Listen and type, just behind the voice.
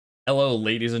Hello,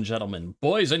 ladies and gentlemen,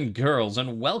 boys and girls,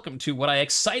 and welcome to what I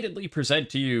excitedly present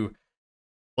to you.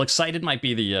 Well, excited might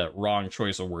be the wrong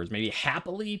choice of words. Maybe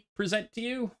happily present to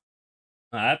you?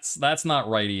 That's not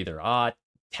right either.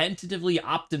 Tentatively,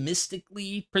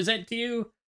 optimistically present to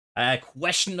you?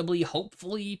 Questionably,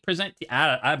 hopefully present to you?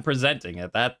 I'm presenting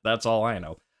it. That's all I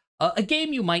know. A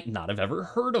game you might not have ever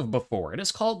heard of before. It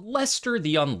is called Lester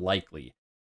the Unlikely.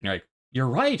 You're like, you're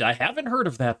right, I haven't heard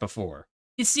of that before.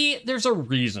 You see, there's a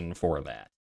reason for that.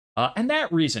 And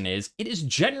that reason is, it is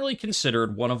generally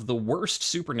considered one of the worst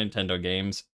Super Nintendo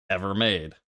games ever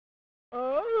made.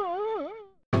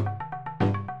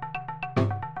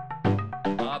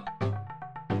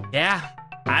 Yeah,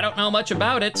 I don't know much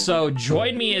about it, so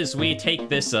join me as we take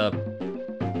this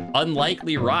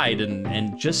unlikely ride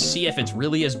and just see if it's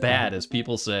really as bad as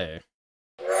people say.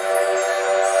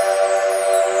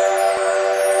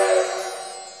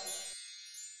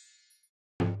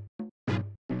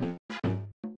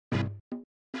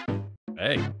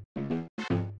 Hey.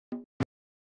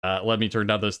 Let me turn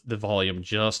down the volume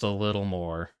just a little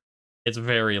more. It's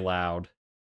very loud.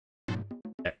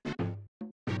 Okay.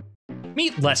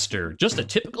 Meet Lester, just a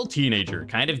typical teenager,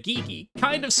 kind of geeky,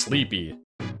 kind of sleepy.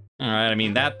 Alright, I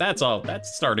mean, that's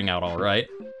starting out alright.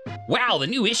 Wow, the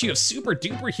new issue of Super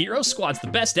Duper Hero Squad's the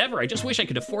best ever. I just wish I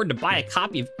could afford to buy a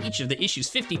copy of each of the issue's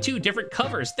 52 different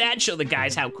covers. That'd show the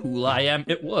guys how cool I am.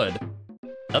 It would.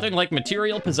 Nothing like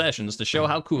material possessions to show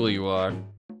how cool you are.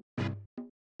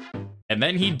 And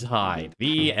then he died.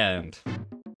 The end.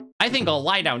 I think I'll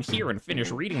lie down here and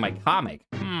finish reading my comic.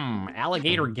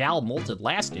 Alligator Gal molted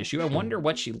last issue. I wonder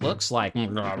what she looks like.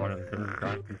 But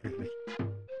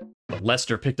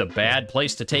Lester picked a bad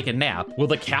place to take a nap. Will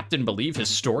the captain believe his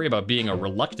story about being a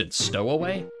reluctant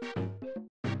stowaway?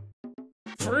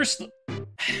 First,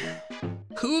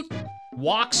 who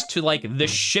walks to, like, the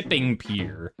shipping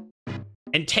pier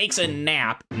and takes a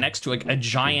nap next to, like, a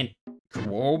giant,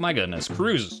 oh my goodness,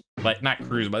 cruise. Like, not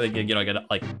cruise, but, you know,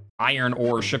 like, iron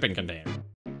ore shipping container.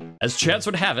 As chance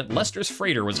would have it, Lester's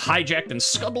freighter was hijacked and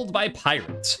scuttled by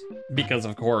pirates. Because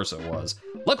of course it was.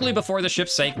 Luckily, before the ship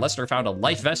sank, Lester found a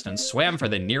life vest and swam for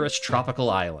the nearest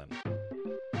tropical island.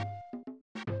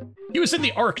 He was in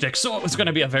the Arctic, so it was going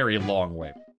to be a very long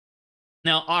way.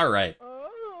 Now, alright.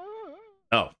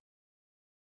 Oh. I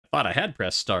thought I had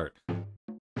pressed start.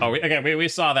 Oh, okay, we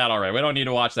saw that already. We don't need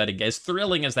to watch that again. As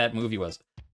thrilling as that movie was.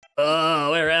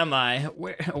 Oh, where am I?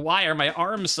 Why are my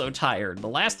arms so tired? The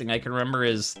last thing I can remember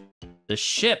is the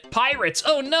ship. Pirates!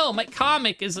 Oh no, my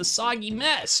comic is a soggy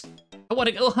mess. I want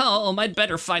to go home. I'd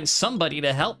better find somebody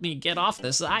to help me get off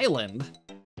this island.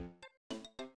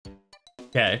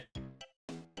 Okay.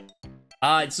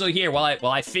 So here, while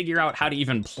I figure out how to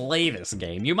even play this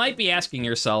game, you might be asking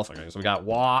yourself, okay, so we got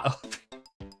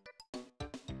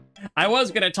I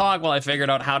was gonna talk while I figured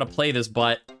out how to play this,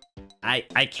 but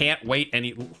I can't wait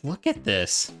any. Look at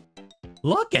this.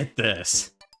 Look at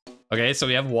this. Okay, so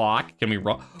we have walk. Can we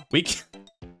run?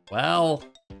 Well,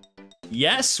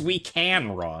 yes, we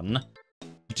can run.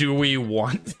 Do we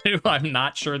want to? I'm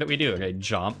not sure that we do. Okay,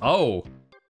 jump. Oh.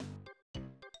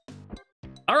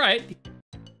 All right.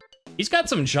 He's got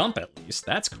some jump at least.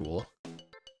 That's cool.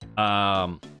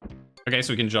 Okay,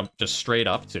 so we can jump just straight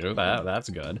up too. That's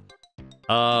good.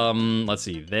 Let's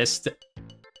see.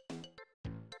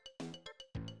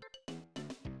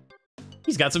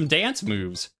 He's got some dance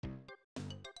moves.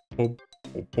 Boom,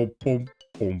 boom, boom, boom,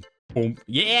 boom, boom.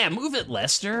 Yeah, move it,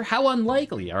 Lester. How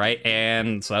unlikely. All right,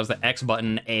 and so that was the X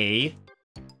button. A.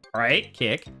 All right,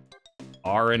 kick.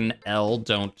 R and L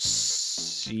don't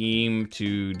seem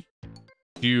to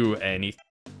do anything.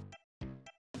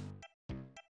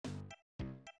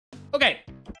 Okay.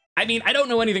 I mean, I don't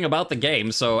know anything about the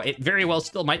game, so it very well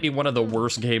still might be one of the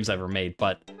worst games ever made,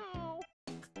 but...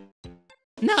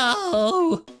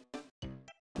 No!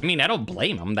 I mean, I don't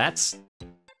blame him. That's...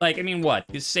 Like, I mean, what?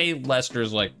 You say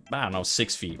Lester's, like, I don't know,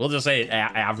 6 feet. We'll just say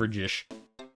average-ish.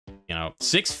 You know,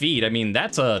 6 feet, I mean,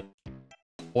 that's a...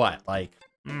 What? Like,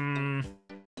 under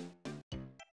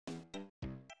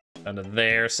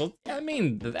there, so, I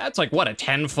mean, that's like, what, a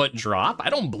 10-foot drop? I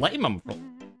don't blame him for...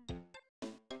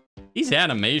 These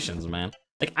animations, man.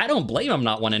 Like, I don't blame him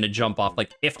not wanting to jump off.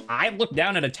 Like, if I look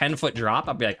down at a 10-foot drop,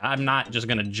 I'd be like, I'm not just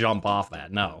gonna jump off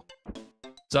that, no.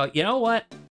 So, you know what?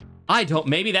 I don't,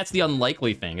 maybe that's the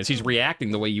unlikely thing, is he's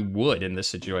reacting the way you would in this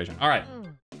situation. All right.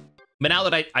 But now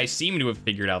that I seem to have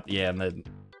figured out, yeah, and the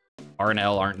R and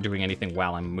L aren't doing anything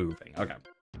while I'm moving. Okay.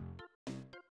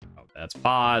 Oh, that's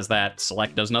pause, that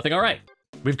select does nothing. All right.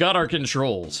 We've got our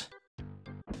controls.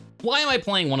 Why am I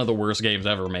playing one of the worst games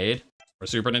ever made? For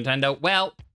Super Nintendo?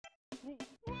 Well...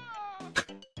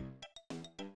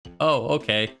 Oh,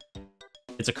 okay.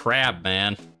 It's a crab,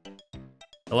 man.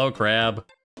 Hello, crab.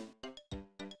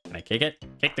 Can I kick it?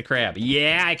 Kick the crab.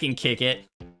 Yeah, I can kick it.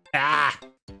 Ah!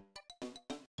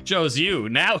 Shows you.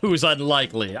 Now who's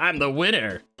unlikely? I'm the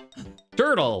winner.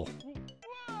 Turtle.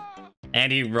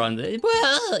 And he runs.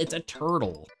 Well, it's a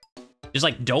turtle. Just,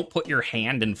 like, don't put your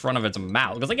hand in front of its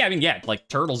mouth. Because, like, I mean, yeah, like,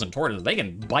 turtles and tortoises, they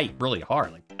can bite really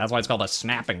hard. Like, that's why it's called a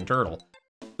snapping turtle.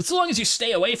 But so long as you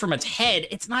stay away from its head,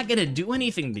 it's not gonna do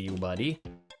anything to you, buddy.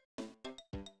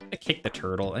 I kick the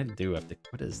turtle. I do have to.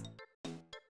 What is.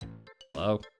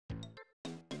 Hello?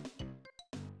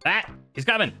 That! He's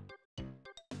coming!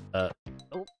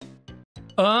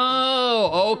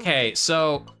 Oh, okay.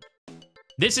 So,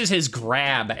 this is his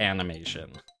grab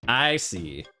animation. I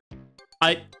see.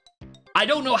 I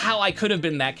don't know how I could have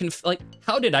been that like,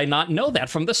 how did I not know that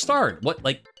from the start? What,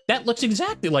 like, that looks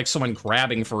exactly like someone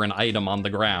grabbing for an item on the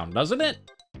ground, doesn't it?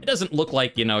 It doesn't look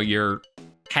like, you know, you're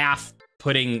half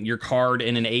putting your card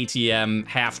in an ATM,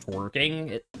 half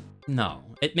twerking. No,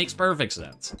 it makes perfect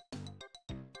sense.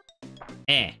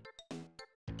 Okay.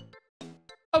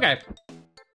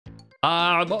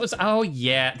 What was, oh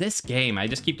yeah, this game, I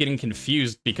just keep getting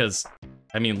confused because,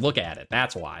 I mean, look at it,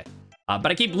 that's why. But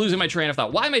I keep losing my train of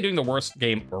thought. Why am I doing the worst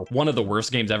game, or one of the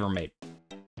worst games ever made?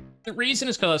 The reason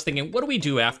is because I was thinking, what do we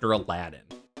do after Aladdin?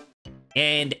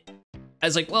 And I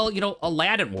was like, well, you know,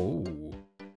 Aladdin, whoa.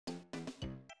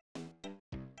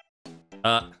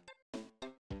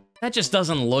 That just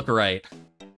doesn't look right.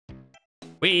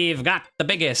 We've got the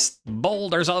biggest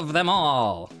boulders of them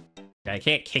all. I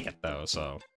can't kick it though,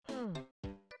 so.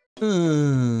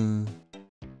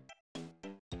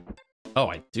 Oh,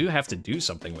 I do have to do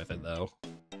something with it, though.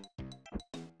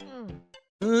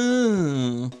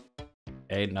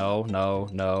 Okay, no.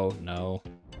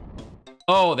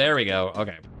 Oh, there we go.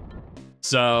 Okay.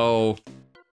 So,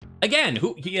 again,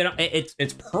 you know,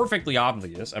 it's perfectly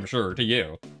obvious, I'm sure, to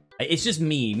you. It's just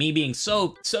me being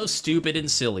so stupid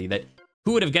and silly that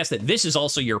who would have guessed that this is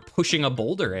also your pushing a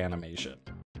boulder animation?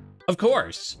 Of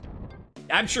course.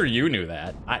 I'm sure you knew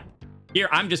that.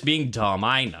 I'm just being dumb,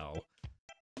 I know.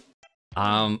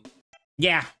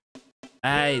 Yeah.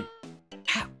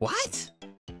 What?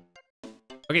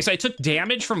 Okay, so I took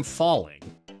damage from falling.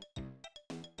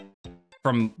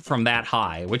 From that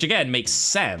high, which again makes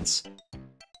sense.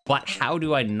 But how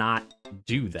do I not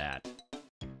do that?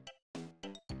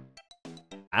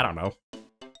 I don't know.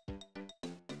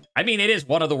 I mean, it is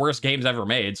one of the worst games ever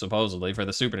made, supposedly, for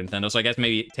the Super Nintendo, so I guess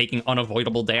maybe taking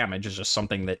unavoidable damage is just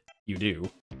something that you do.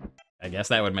 I guess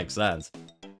that would make sense.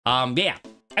 Yeah.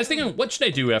 I was thinking, what should I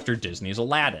do after Disney's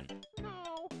Aladdin?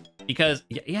 Because,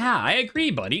 yeah, I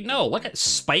agree, buddy. No, look at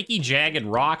spiky, jagged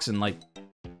rocks and, like,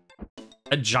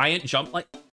 a giant jump. Like,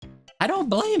 I don't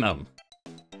blame him.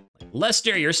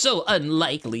 Lester, you're so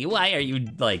unlikely. Why are you,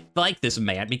 like this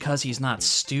man? Because he's not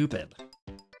stupid.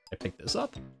 I pick this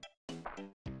up?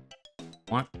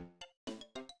 What?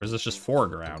 Or is this just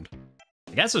foreground?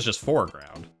 I guess it's just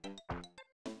foreground.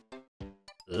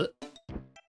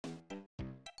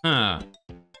 Huh.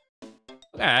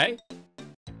 Okay.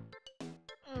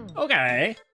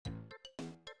 Okay.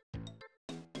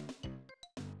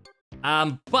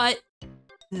 But...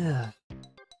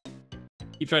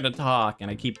 keep trying to talk, and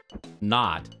I keep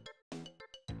not.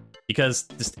 Because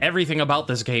just everything about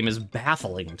this game is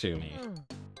baffling to me.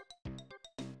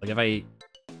 Like, if I,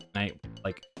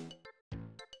 like...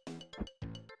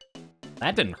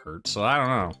 That didn't hurt, so I don't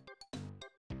know.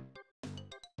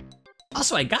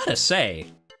 Also, I gotta say,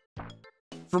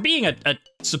 for being a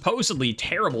supposedly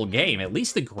terrible game, at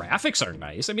least the graphics are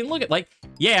nice. I mean, look at, like,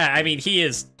 yeah, I mean,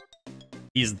 he's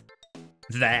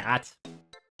that.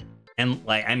 And,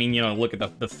 like, I mean, you know, look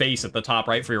at the face at the top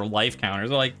right for your life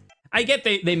counters. Like, I get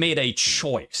they made a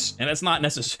choice, and it's not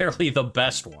necessarily the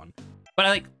best one. But,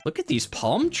 like, look at these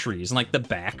palm trees and, like, the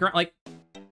background. Like,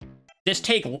 just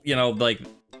take, you know, like,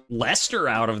 Lester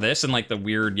out of this and, like, the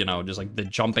weird, you know, just, like, the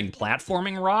jumping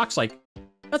platforming rocks. Like,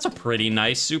 that's a pretty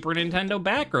nice Super Nintendo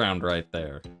background right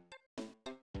there.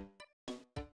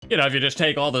 You know, if you just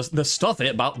take all the stuff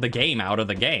about the game out of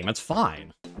the game, it's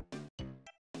fine.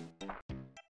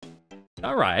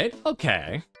 All right,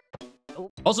 okay.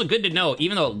 Also good to know,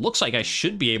 even though it looks like I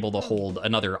should be able to hold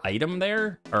another item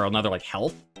there, or another, like,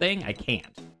 health thing, I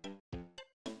can't.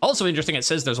 Also interesting, it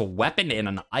says there's a weapon and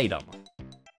an item.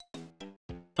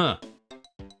 Huh.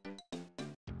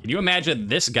 Can you imagine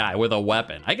this guy with a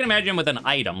weapon? I can imagine him with an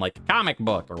item, like a comic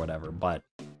book or whatever, but...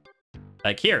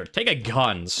 Like, here, take a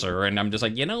gun, sir, and I'm just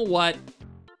like, you know what?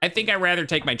 I think I'd rather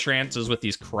take my chances with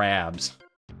these crabs.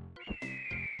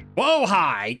 Whoa,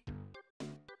 hi!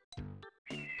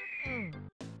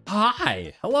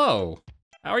 Hi, hello.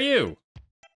 How are you?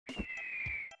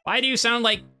 Why do you sound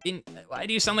like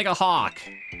a hawk?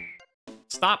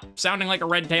 Stop sounding like a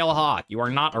red-tailed hawk. You are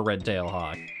not a red-tailed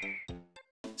hawk.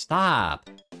 Stop.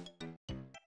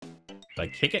 Did I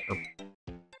kick it or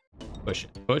push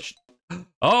it? Push.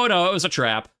 Oh no, it was a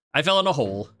trap. I fell in a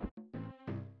hole.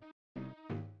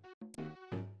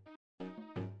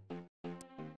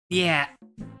 Yeah.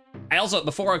 I also,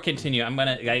 before I continue,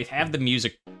 I have the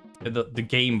music, the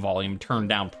game volume turned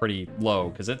down pretty low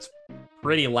because it's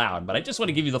pretty loud, but I just want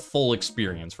to give you the full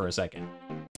experience for a second.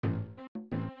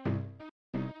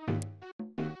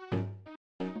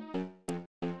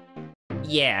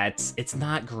 Yeah, it's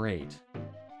not great.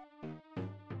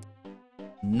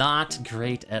 Not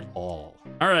great at all.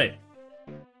 All right.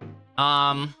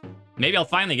 Maybe I'll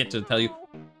finally get to tell you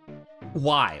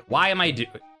why. Why am I do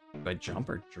I jump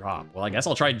or drop? Well, I guess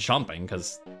I'll try jumping,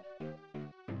 because...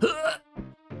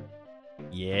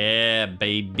 Yeah,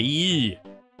 baby!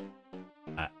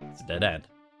 It's a dead end.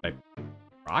 Like,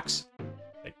 rocks?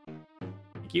 Like,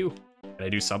 thank you. Can I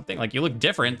do something? Like, you look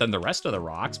different than the rest of the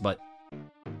rocks, but...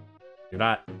 You're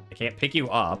not... I can't pick you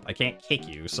up. I can't kick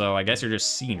you, so I guess you're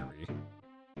just scenery.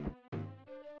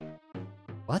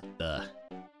 What the...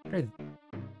 What are...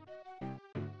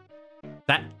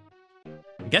 That...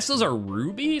 I guess those are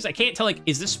rubies? I can't tell, like,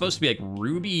 is this supposed to be, like,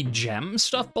 ruby gem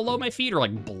stuff below my feet, or,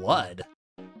 like, blood?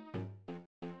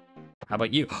 How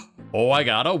about you? Oh, I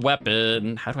got a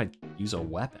weapon. How do I use a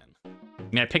weapon? I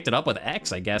mean, I picked it up with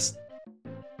X, I guess.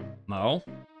 No?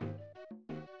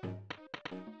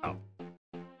 Oh.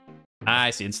 I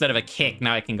see. Instead of a kick,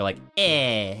 now I can go, like,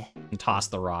 eh, and toss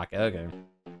the rock. Okay.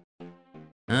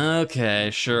 Okay,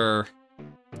 sure.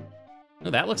 Oh,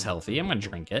 that looks healthy. I'm gonna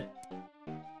drink it.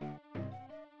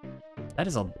 That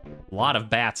is a lot of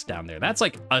bats down there. That's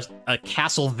like a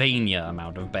Castlevania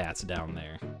amount of bats down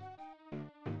there.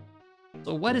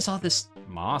 So what is all this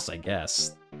moss, I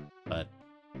guess? But...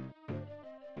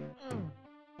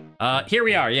 here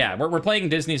we are, yeah. We're playing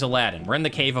Disney's Aladdin. We're in the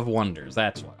Cave of Wonders,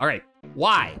 that's why. All right,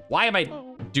 why? Why am I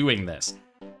doing this?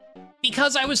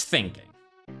 Because I was thinking.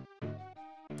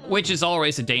 Which is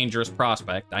always a dangerous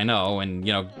prospect, I know, and,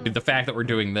 you know, the fact that we're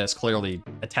doing this clearly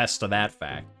attests to that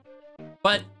fact.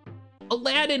 But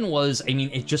Aladdin was, I mean,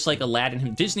 it's just like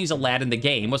Aladdin, Disney's Aladdin the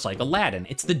game was like Aladdin.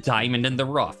 It's the diamond in the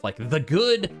rough, like the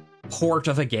good port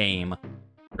of a game.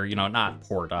 Or, you know, not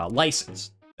port,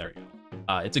 license. There you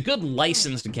go. It's a good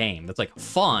licensed game that's, like,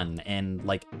 fun and,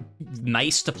 like,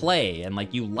 nice to play, and,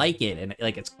 like, you like it, and,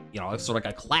 like, it's, you know, it's sort of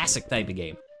like a classic type of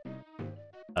game.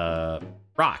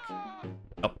 Rock.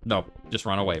 Oh, no, just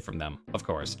run away from them, of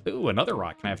course. Ooh, another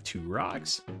rock. Can I have 2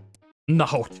 rocks?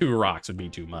 No, 2 rocks would be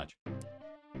too much.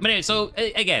 But anyway, so,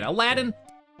 again, Aladdin,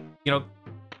 you know,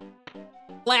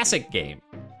 classic game.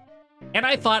 And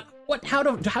I thought, how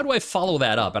do I follow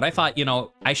that up? And I thought, you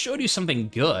know, I showed you something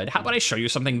good. How about I show you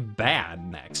something bad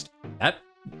next?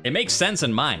 It makes sense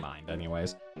in my mind,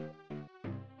 anyways.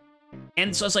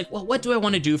 And so I was like, well, what do I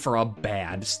want to do for a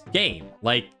bad game?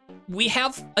 Like, we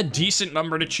have a decent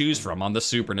number to choose from on the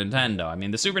Super Nintendo. I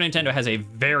mean, the Super Nintendo has a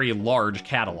very large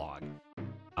catalog.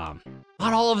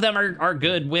 Not all of them are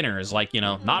good winners. Like, you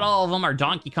know, not all of them are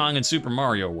Donkey Kong and Super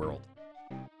Mario World.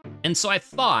 And so I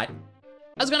thought,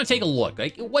 I was gonna take a look.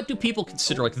 Like, what do people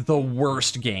consider, like, the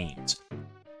worst games?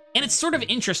 And it's sort of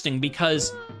interesting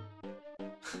because...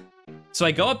 So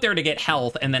I go up there to get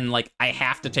health, and then, like, I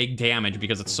have to take damage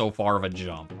because it's so far of a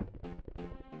jump.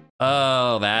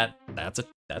 Oh, that's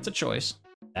a choice.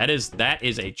 That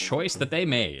is a choice that they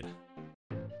made.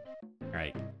 All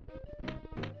right.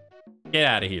 Get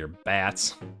out of here,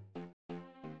 bats.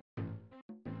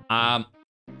 Come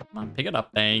on, pick it up.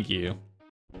 Thank you.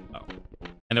 Oh,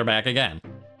 and they're back again.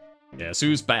 Guess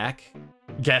who's back?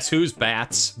 Guess who's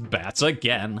bats? Bats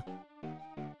again.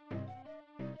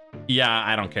 Yeah,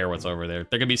 I don't care what's over there.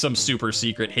 There could be some super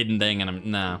secret hidden thing, and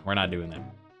nah, we're not doing that.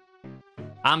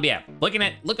 Yeah, looking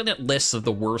at lists of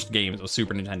the worst games of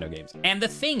Super Nintendo games. And the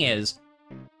thing is,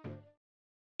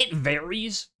 it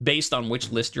varies based on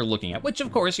which list you're looking at, which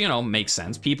of course, you know, makes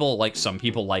sense. Some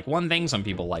people like one thing, some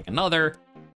people like another.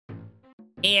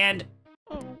 And,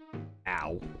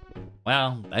 ow.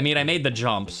 Well, I mean, I made the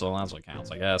jump, so that's what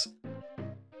counts, I guess.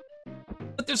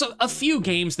 But there's a few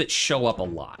games that show up a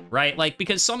lot, right? Like,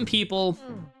 because some people,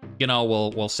 you know,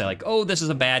 will say like, oh, this is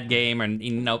a bad game, and,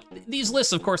 you know, these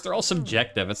lists, of course, they're all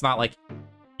subjective. It's not like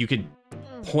you could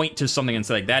point to something and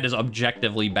say, like, that is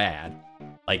objectively bad.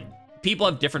 Like, people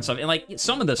have different stuff, and, like,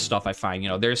 some of this stuff I find, you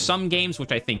know, there's some games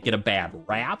which I think get a bad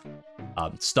rap.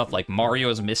 Stuff like Mario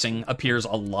is Missing appears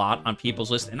a lot on people's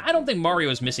list, and I don't think Mario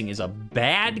is Missing is a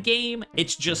bad game.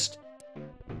 It's just,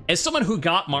 as someone who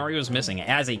got Mario is Missing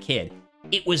as a kid,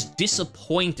 it was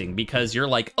disappointing because you're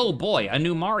like, oh boy, a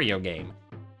new Mario game.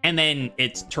 And then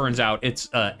it turns out it's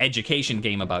an education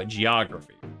game about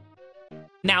geography.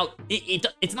 Now,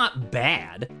 it's not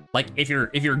bad. Like, if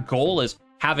your goal is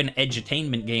have an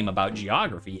edutainment game about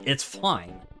geography, it's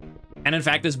fine. And in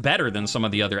fact, it's better than some of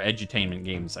the other edutainment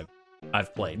games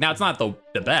I've played. Now, it's not the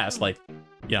best, like,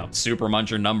 you know, Super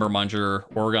Muncher, Number Muncher,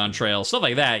 Oregon Trail, stuff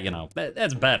like that, you know,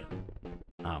 that's better.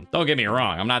 Don't get me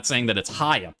wrong, I'm not saying that it's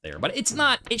high up there, but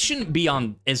it shouldn't be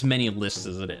on as many lists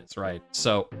as it is, right?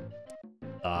 So,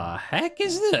 the heck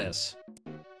is this?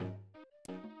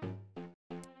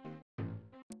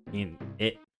 I mean,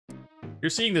 you're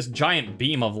seeing this giant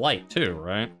beam of light too,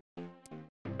 right?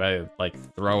 If I, like,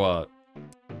 throw a...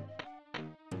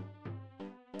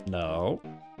 No.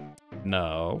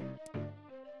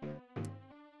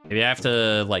 Maybe I have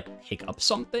to, like, pick up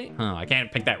something? Huh, I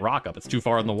can't pick that rock up. It's too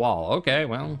far in the wall. Okay,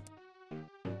 well.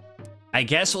 I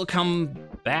guess we'll come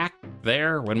back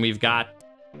there when we've got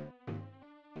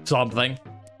something.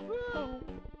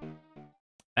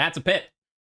 That's a pit.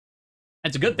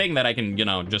 It's a good thing that I can, you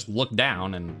know, just look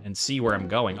down and see where I'm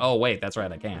going. Oh, wait, that's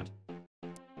right, I can't.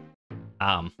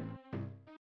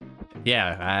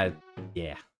 Yeah.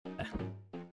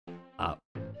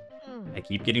 I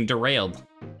keep getting derailed.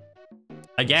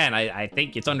 Again, I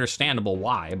think it's understandable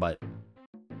why, but...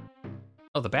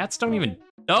 Oh, the bats don't even...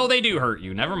 Oh, they do hurt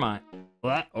you. Never mind.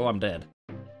 What? Oh, I'm dead.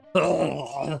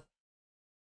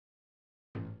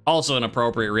 Also an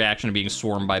appropriate reaction to being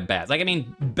swarmed by bats. Like, I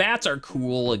mean, bats are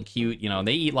cool and cute, you know,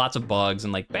 they eat lots of bugs,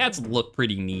 and, like, bats look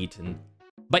pretty neat, and...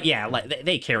 But yeah, like,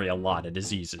 they carry a lot of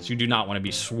diseases. You do not want to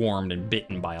be swarmed and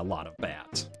bitten by a lot of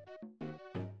bats.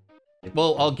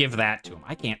 Well, I'll give that to him.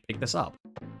 I can't pick this up.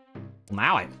 Well,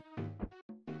 now I...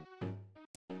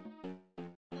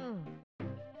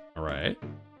 Alright.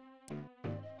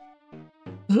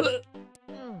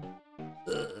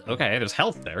 Okay, there's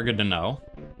health there. Good to know.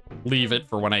 Leave it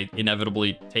for when I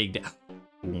inevitably take down.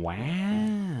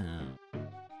 Wow.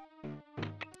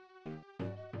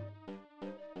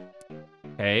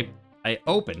 Okay, I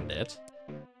opened it.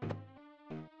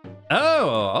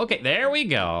 Oh, okay, there we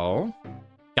go.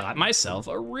 Got myself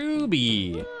a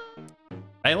ruby.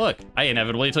 Hey, look, I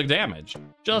inevitably took damage.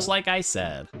 Just like I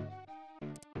said.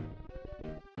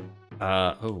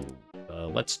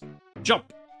 Let's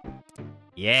jump.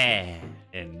 Yeah,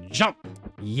 and jump.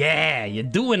 Yeah, you're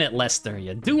doing it, Lester.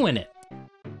 You're doing it.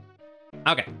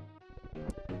 Okay.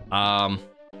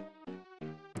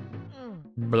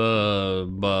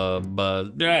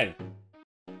 Right.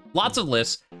 Lots of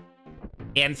lists,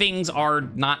 and things are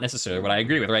not necessarily what I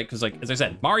agree with, right? Because, like, as I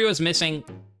said, Mario is missing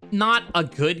not a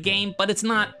good game, but it's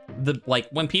not the, like,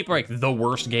 when people are like, the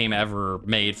worst game ever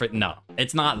made for, no,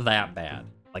 it's not that bad.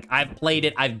 Like, I've played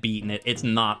it, I've beaten it, it's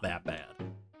not that bad.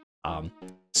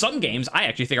 Some games I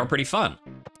actually think are pretty fun.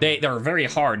 They're very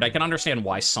hard. I can understand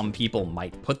why some people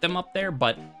might put them up there,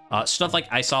 but stuff like,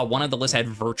 I saw one of the lists had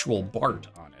Virtual Bart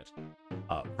on it.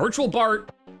 Virtual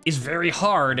Bart is very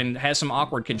hard and has some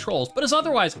awkward controls, but is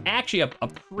otherwise actually a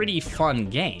pretty fun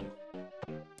game.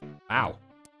 Wow.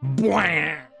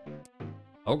 Bwah!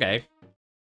 Okay.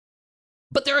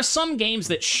 But there are some games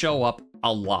that show up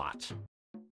a lot.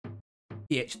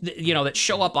 You know, that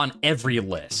show up on every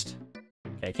list.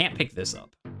 Okay, I can't pick this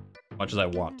up as much as I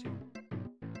want to.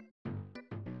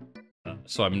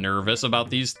 So I'm nervous about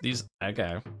these,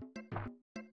 okay.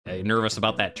 Okay, nervous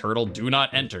about that turtle, do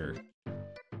not enter.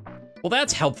 Well,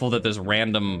 that's helpful that this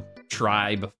random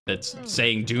tribe that's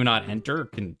saying do not enter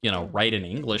can, you know, write in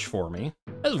English for me.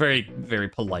 That's very, very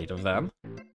polite of them.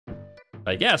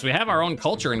 Like, yes, we have our own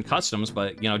culture and customs,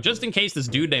 but, you know, just in case this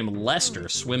dude named Lester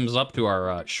swims up to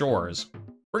our shores,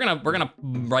 we're gonna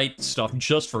write stuff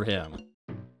just for him.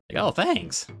 Like, oh,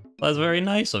 thanks. That's very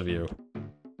nice of you.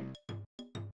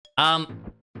 I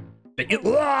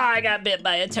got bit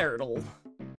by a turtle.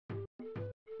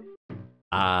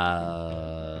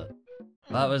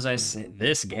 What was I saying?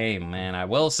 This game, man, I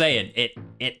will say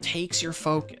it takes your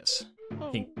focus.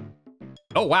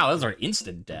 Oh, wow, those are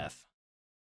instant death.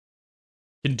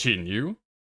 Continue.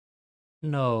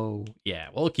 No. Yeah,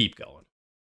 we'll keep going.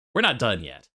 We're not done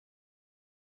yet.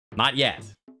 Not yet.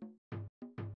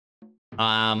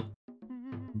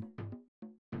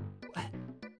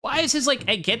 Why is his, like,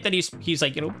 I get that he's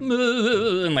like, you know,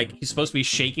 and, like, he's supposed to be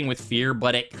shaking with fear,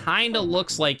 but it kind of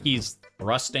looks like he's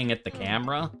thrusting at the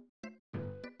camera.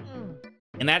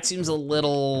 And that seems a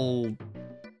little...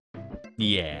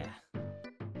 Yeah.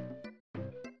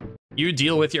 You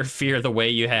deal with your fear the way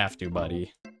you have to,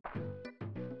 buddy.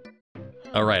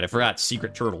 All right, I forgot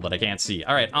secret turtle that I can't see.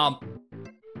 All right,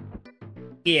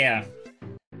 yeah.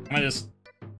 I'm gonna just...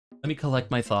 Let me collect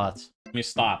my thoughts. Let me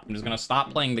stop. I'm just gonna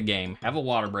stop playing the game, have a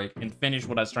water break, and finish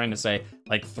what I was trying to say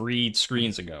like 3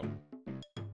 screens ago.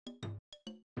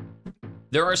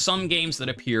 There are some games that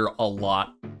appear a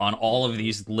lot on all of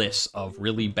these lists of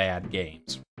really bad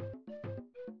games.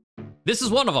 This is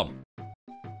one of them.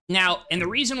 Now, and the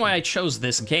reason why I chose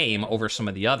this game over some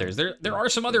of the others, there are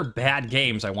some other bad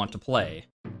games I want to play.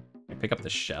 Can I pick up the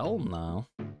shell? No.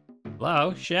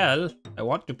 Hello, shell. I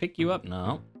want to pick you up.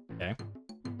 No. Okay.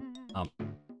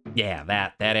 Yeah,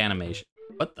 that animation.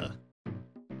 What the?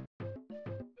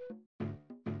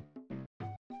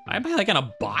 Why am I like in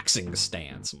a boxing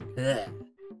stance? Ugh.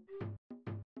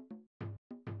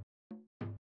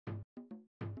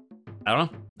 I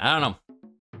don't know.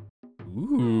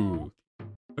 Ooh.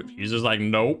 He's just like,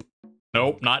 nope.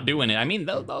 Nope, not doing it. I mean,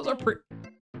 those are pretty...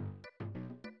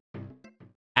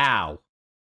 Ow.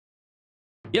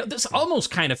 Yeah, this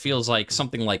almost kind of feels like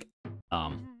something like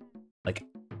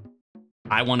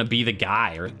I Want to Be the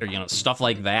Guy, or you know, stuff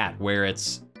like that, where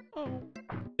it's...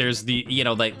 There's the, you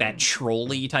know, like that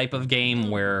trolley type of game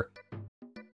where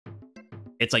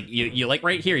it's like, you like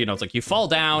right here, you know, it's like you fall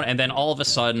down and then all of a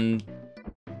sudden,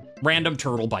 random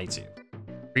turtle bites you.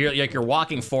 You're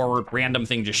walking forward, random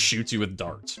thing just shoots you with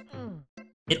darts.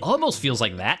 It almost feels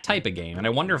like that type of game, and I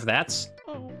wonder if that's...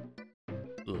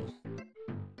 Ugh.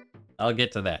 I'll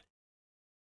get to that.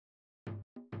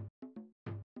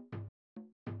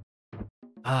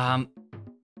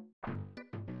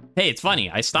 Hey, it's funny.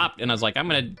 I stopped and I was like, I'm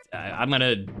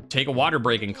gonna take a water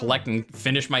break and collect and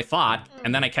finish my thought,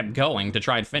 and then I kept going to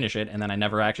try and finish it, and then I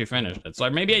never actually finished it. So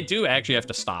maybe I do actually have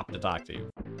to stop to talk to you.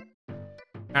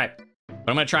 All right. But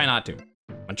I'm gonna try not to.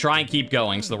 I'm gonna try and keep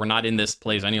going so that we're not in this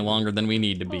place any longer than we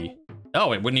need to be.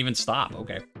 Oh, it wouldn't even stop.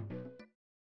 Okay.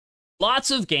 Lots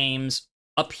of games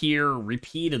appear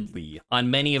repeatedly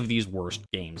on many of these worst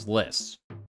games lists.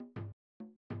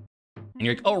 And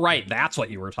you're like, oh, right, that's what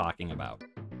you were talking about.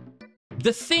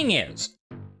 The thing is,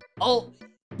 a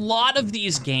lot of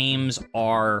these games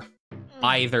are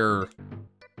either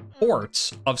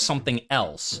ports of something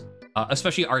else,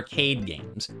 especially arcade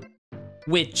games,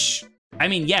 which... I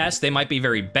mean, yes, they might be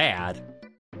very bad,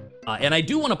 and I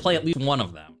do want to play at least one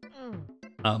of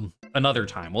them. Another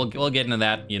time. We'll get into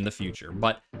that in the future,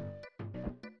 but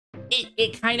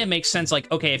it kind of makes sense.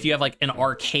 Like, okay, if you have like an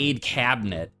arcade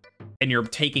cabinet and you're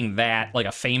taking that, like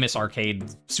a famous arcade,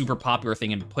 super popular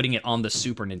thing, and putting it on the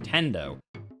Super Nintendo,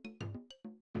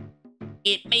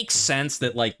 it makes sense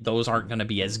that like those aren't going to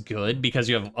be as good because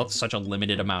you have such a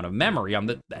limited amount of memory on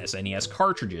the SNES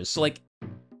cartridges. So like,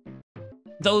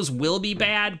 those will be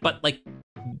bad, but like,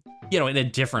 you know, in a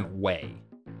different way.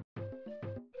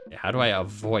 How do I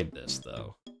avoid this,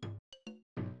 though?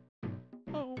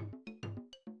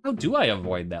 How do I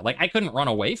avoid that? Like, I couldn't run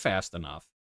away fast enough.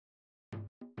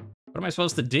 What am I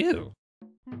supposed to do?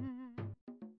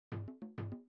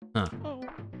 Huh.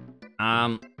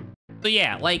 So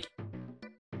yeah, like,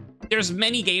 there's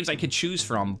many games I could choose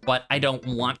from, but I don't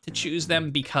want to choose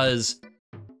them because...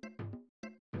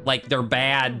 like, they're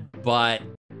bad, but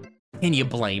can you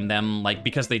blame them? Like,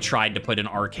 because they tried to put an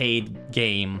arcade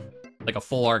game, like a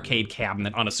full arcade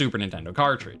cabinet on a Super Nintendo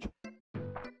cartridge.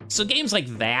 So games like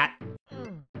that,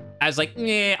 I was like,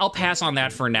 yeah, I'll pass on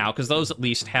that for now, because those at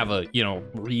least have a, you know,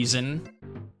 reason.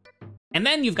 And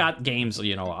then you've got games,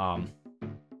 you know,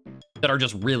 that are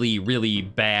just really, really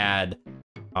bad,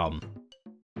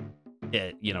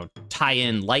 you know,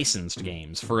 tie-in licensed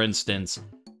games. For instance,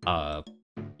 one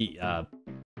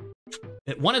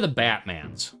of the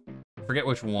Batmans. Forget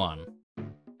which one.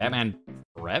 Batman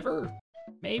Forever?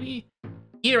 Maybe?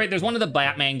 Either way, there's one of the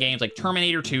Batman games, like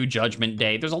Terminator 2, Judgment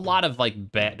Day. There's a lot of, like,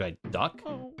 do I duck?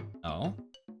 No.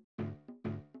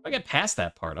 I get past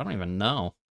that part. I don't even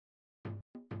know.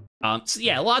 So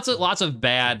yeah, lots of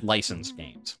bad licensed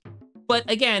games. But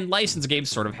again, licensed games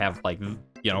sort of have, like,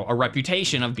 you know, a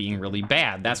reputation of being really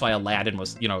bad. That's why Aladdin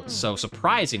was, you know, so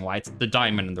surprising, why it's the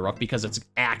diamond in the rough, because it's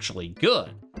actually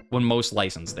good, when most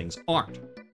licensed things aren't.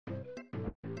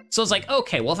 So it's like,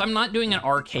 okay, well, if I'm not doing an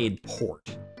arcade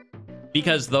port,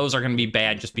 because those are going to be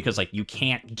bad just because, like, you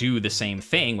can't do the same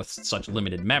thing with such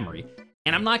limited memory,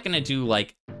 and I'm not going to do,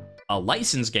 like, a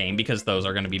licensed game because those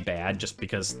are going to be bad just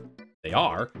because they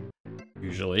are,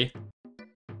 usually.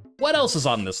 What else is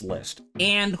on this list?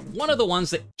 And one of the ones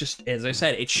that just, as I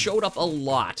said, it showed up a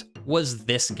lot was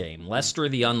this game, Lester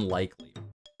the Unlikely.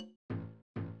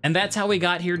 And that's how we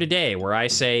got here today, where I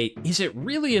say, is it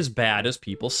really as bad as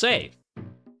people say?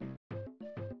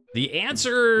 The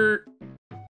answer...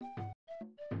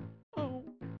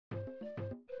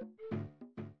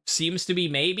 seems to be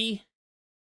maybe.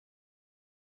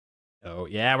 Oh,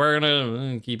 yeah, we're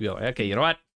gonna keep going. Okay, you know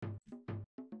what?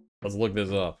 Let's look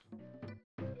this up.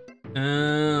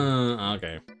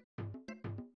 Okay.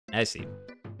 I see.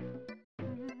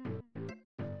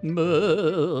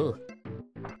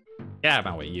 Get out of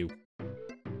my way, you.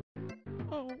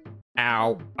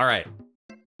 Ow. All right.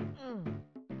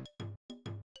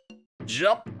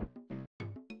 Jump.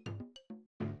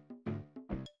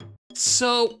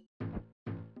 So,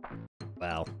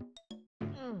 well.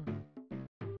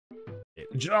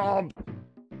 Jump.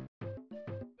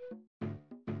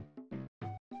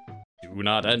 Do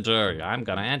not enter. I'm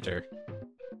gonna enter.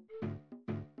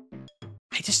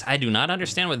 I do not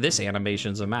understand what this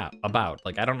animation's about.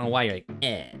 Like, I don't know why you're like,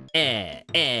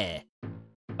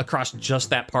 across just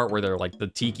that part where they're like, the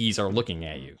tikis are looking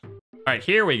at you. All right,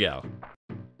 here we go.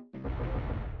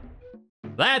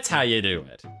 That's how you do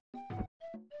it.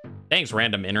 Thanks,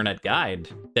 random internet guide.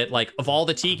 That, like, of all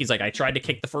the tikis, like, I tried to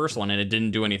kick the first one and it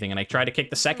didn't do anything, and I tried to kick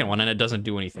the second one and it doesn't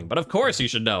do anything. But of course you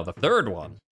should know, the third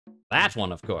one, that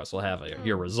one, of course, will have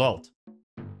your result.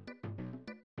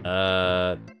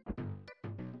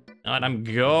 Let him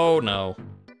go, no.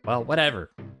 Well,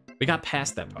 whatever. We got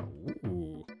past that part.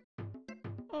 Ooh.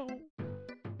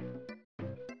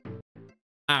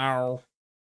 Ow.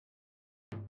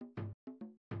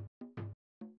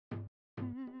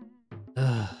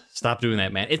 Stop doing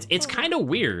that, man. It's kind of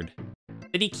weird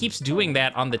that he keeps doing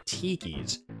that on the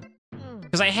tikis.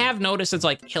 Because I have noticed it's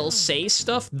like, he'll say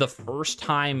stuff the first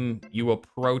time you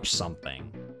approach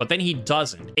something, but then he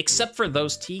doesn't. Except for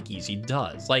those tikis, he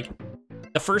does. Like,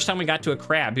 the first time we got to a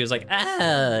crab, he was like, ah,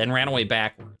 and ran away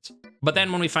backwards. But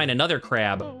then when we find another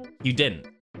crab, he didn't.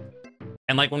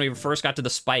 And like when we first got to the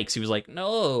spikes, he was like,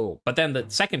 no. But then the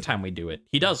second time we do it,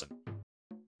 he doesn't.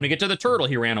 When we get to the turtle,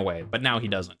 he ran away, but now he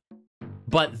doesn't.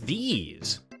 But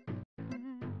these,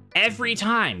 every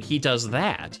time he does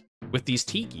that with these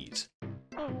tikis.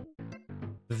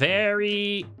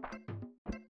 Very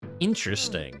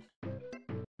interesting.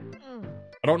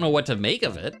 I don't know what to make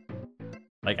of it.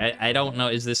 Like, I don't know,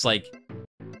 is this, like,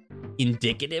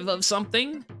 indicative of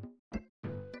something?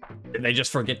 Did they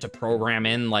just forget to program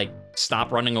in, like,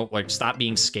 stop running, like, stop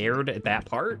being scared at that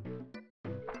part?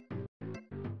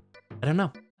 I don't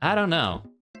know. I don't know.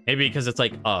 Maybe because it's,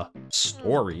 like, a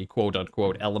story,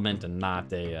 quote-unquote, element and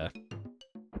not a,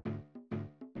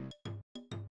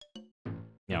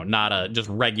 you know, not a just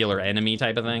regular enemy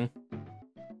type of thing.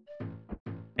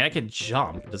 I could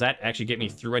jump. Does that actually get me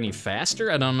through any faster?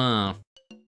 I don't know.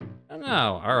 I don't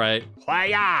know. All right.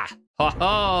 Hiya! Ho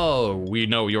ho! We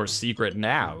know your secret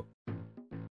now.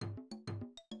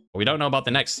 We don't know about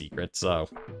the next secret, so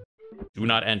do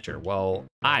not enter. Well,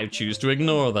 I choose to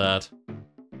ignore that.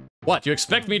 What? You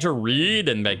expect me to read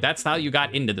and make? That's how you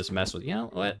got into this mess with? You know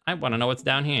what? I want to know what's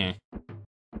down here.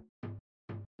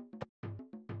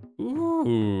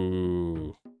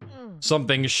 Ooh,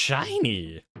 something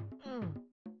shiny.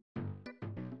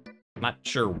 Not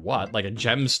sure what, like a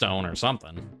gemstone or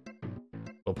something.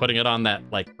 Well, putting it on that,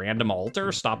 like, random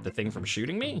altar stop the thing from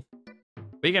shooting me?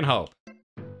 We can hope.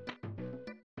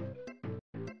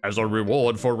 As a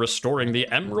reward for restoring the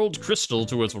emerald crystal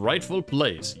to its rightful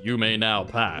place, you may now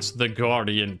pass the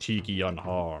guardian Tiki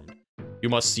unharmed. You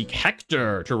must seek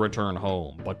Hector to return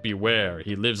home, but beware,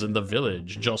 he lives in the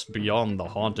village just beyond the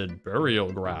haunted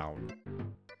burial ground.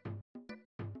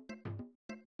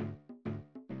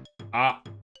 Are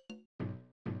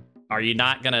you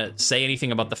not gonna say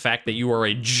anything about the fact that you are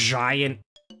a giant,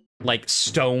 like,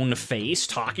 stone face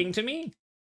talking to me?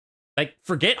 Like,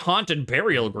 forget haunted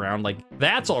burial ground, like,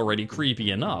 that's already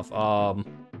creepy enough.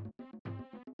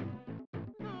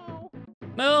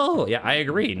 No, yeah, I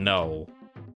agree, no.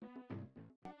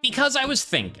 Because I was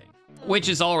thinking, which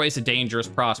is always a dangerous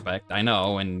prospect, I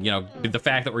know, and, you know, the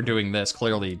fact that we're doing this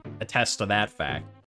clearly attests to that fact.